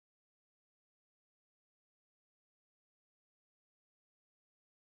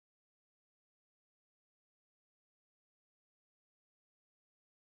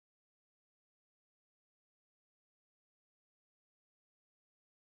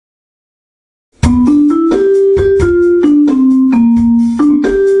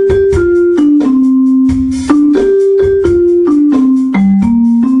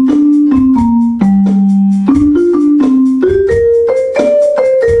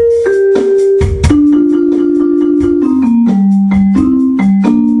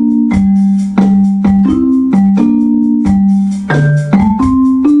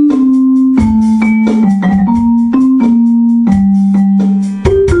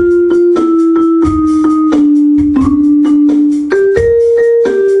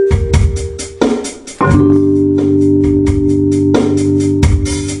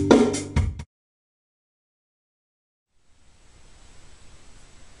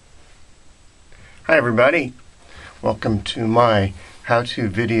Hi everybody, welcome to my how-to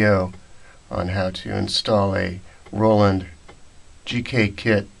video on how to install a Roland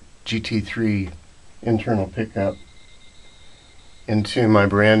GK-KIT-GT3 internal pickup into my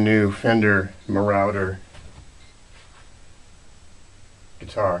brand new Fender Marauder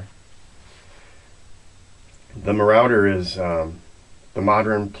guitar. The Marauder is the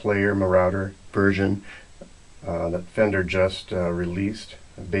Modern Player Marauder version that Fender just released,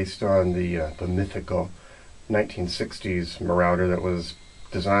 based on the mythical 1960s Marauder that was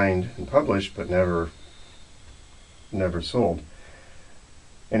designed and published but never sold.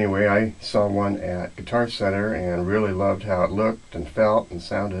 Anyway, I saw one at Guitar Center and really loved how it looked and felt and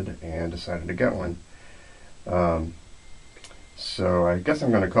sounded, and decided to get one. So I guess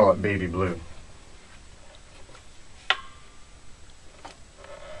I'm going to call it Baby Blue.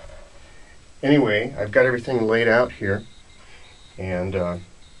 Anyway, I've got everything laid out here, and you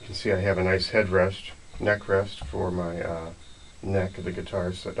can see I have a nice headrest, neck rest for my neck of the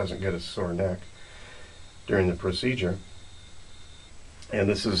guitar so it doesn't get a sore neck during the procedure. And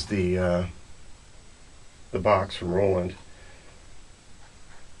this is the box from Roland.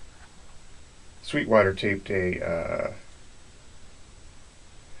 Sweetwater taped a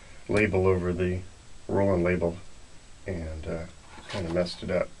label over the Roland label and kind of messed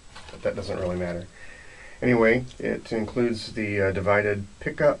it up, but that doesn't really matter. Anyway, it includes the divided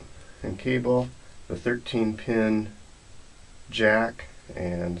pickup and cable, the 13-pin jack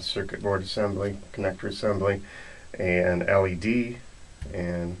and circuit board assembly, connector assembly, and LED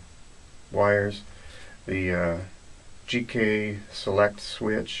and wires, the GK select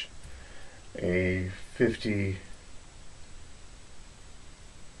switch, a 50K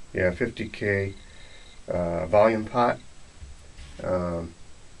volume pot, the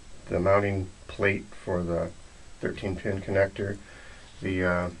mounting plate for the 13-pin connector, the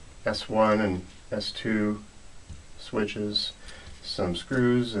S1 and S2 switches, some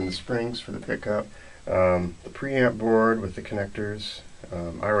screws and the springs for the pickup, the preamp board with the connectors.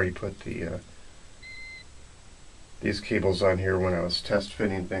 I already put these cables on here when I was test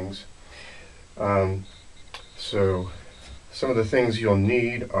fitting things. So some of the things you'll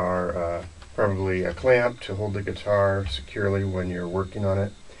need are probably a clamp to hold the guitar securely when you're working on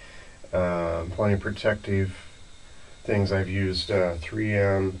it. Plenty of protective things. I've used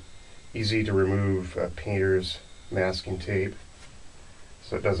 3M easy to remove painter's masking tape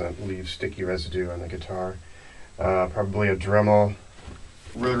so it doesn't leave sticky residue on the guitar. Probably a Dremel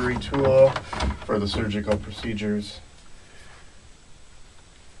rotary tool for the surgical procedures,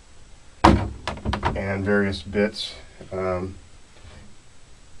 and various bits.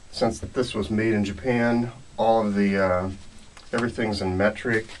 Since this was made in Japan, all of the everything's in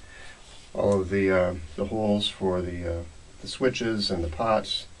metric. All of the holes for the switches and the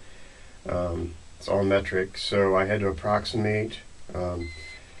pots, it's all metric. So I had to approximate. The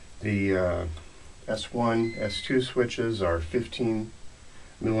S1, S2 switches are 15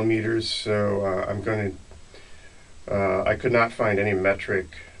 millimeters. So I'm going to. I could not find any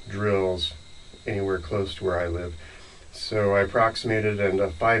metric drills anywhere close to where I live. So I approximated, and a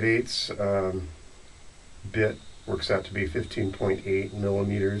 5/8 bit works out to be 15.8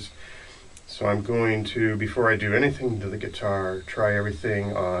 millimeters. So I'm going to, before I do anything to the guitar, try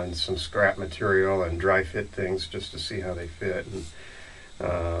everything on some scrap material and dry fit things just to see how they fit, and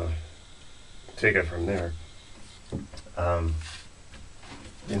take it from there. The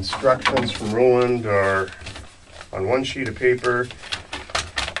instructions from Roland are on one sheet of paper.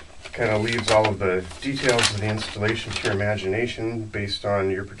 Kind of leaves all of the details of the installation to your imagination based on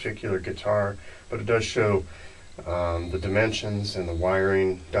your particular guitar, but it does show the dimensions and the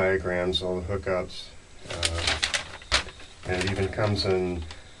wiring diagrams, all the hookups, and it even comes in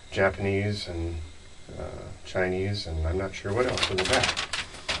Japanese and Chinese, and I'm not sure what else in the back.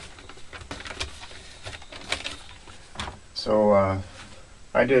 So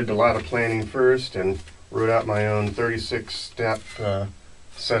I did a lot of planning first and wrote out my own 36-step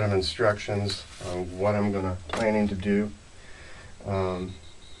set of instructions on what I'm planning to do, and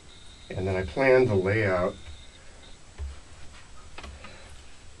then I planned the layout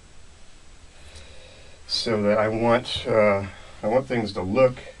so that I want things to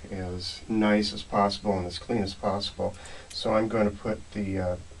look as nice as possible and as clean as possible. So I'm going to put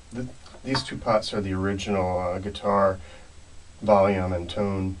these two pots are the original guitar volume and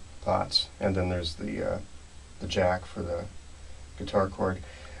tone pots, and then there's the jack for the guitar cord.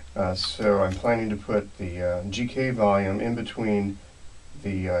 So I'm planning to put the GK volume in between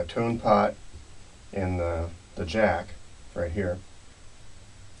the tone pot and the jack right here,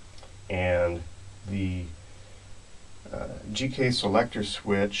 and the GK selector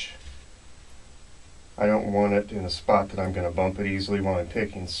switch I don't want it in a spot that I'm going to bump it easily while I'm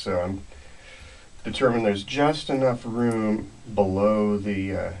picking, so I'm determined there's just enough room below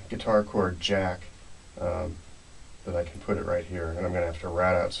the guitar cord jack that I can put it right here, and I'm going to have to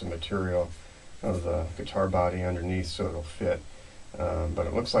rat out some material of the guitar body underneath so it'll fit, but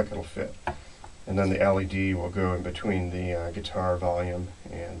it looks like it'll fit. And then the LED will go in between the guitar volume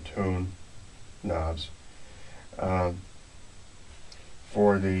and tone knobs. For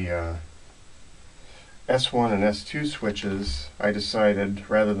the S1 and S2 switches, I decided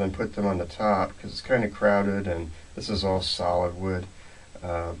rather than put them on the top, because it's kind of crowded and this is all solid wood,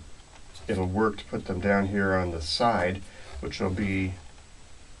 it'll work to put them down here on the side, which will be,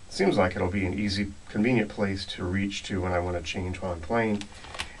 seems like it'll be an easy, convenient place to reach to when I want to change while I'm playing.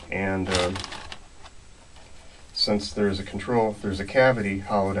 And since there's a cavity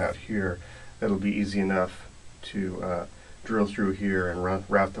hollowed out here, that'll be easy enough to drill through here and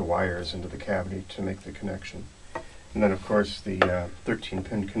route the wires into the cavity to make the connection. And then of course the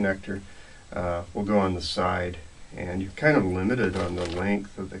 13-pin connector will go on the side, and you're kind of limited on the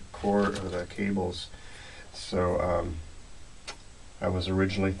length of the cord or the cables. So I was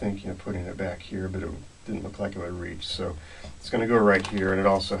originally thinking of putting it back here, but it didn't look like it would reach. So it's going to go right here, and it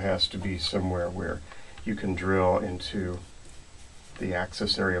also has to be somewhere where you can drill into the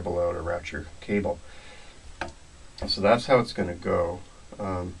access area below to route your cable. So that's how it's going to go.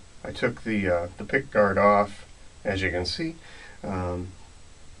 I took the pick guard off, as you can see, and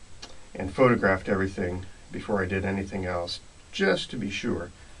photographed everything before I did anything else, just to be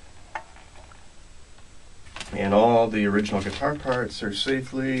sure. And all the original guitar parts are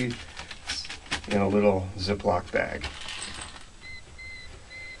safely in a little Ziploc bag.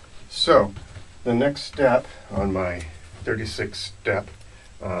 So the next step on my 36-step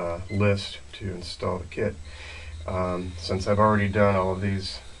list to install the kit, since I've already done all of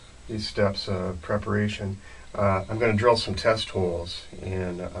these steps of preparation, I'm going to drill some test holes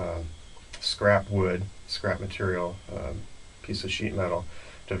in scrap wood, scrap material, piece of sheet metal,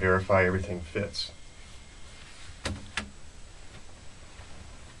 to verify everything fits.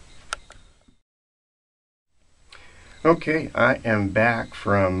 Okay, I am back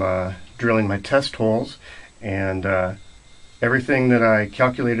from drilling my test holes, and everything that I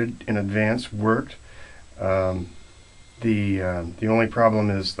calculated in advance worked. The only problem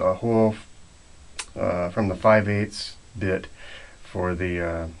is the hole from the 5/8 bit for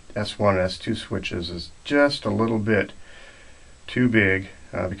the S1 and S2 switches is just a little bit too big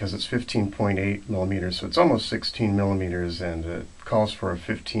because it's 15.8 millimeters, so it's almost 16 millimeters, and it calls for a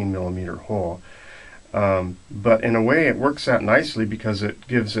 15 millimeter hole. But in a way it works out nicely because it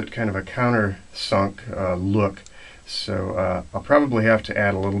gives it kind of a countersunk look. So I'll probably have to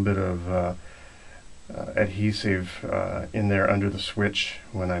add a little bit of adhesive in there under the switch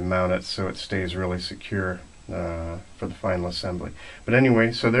when I mount it, so it stays really secure for the final assembly. But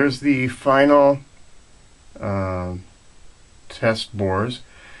anyway, so there's the final test bores.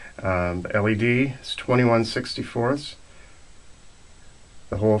 The LED is 21/64.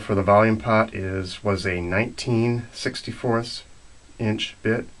 The hole for the volume pot was a 19/64 inch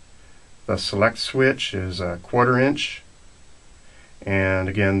bit. The select switch is a 1/4 inch. And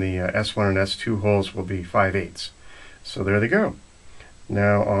again, the S1 and S2 holes will be 5/8. So there they go.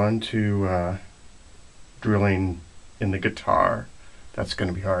 Now on to drilling in the guitar. That's going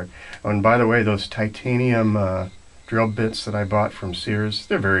to be hard. Oh, and by the way, those titanium drill bits that I bought from Sears,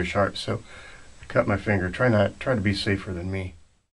 they're very sharp, so I cut my finger. Try to be safer than me.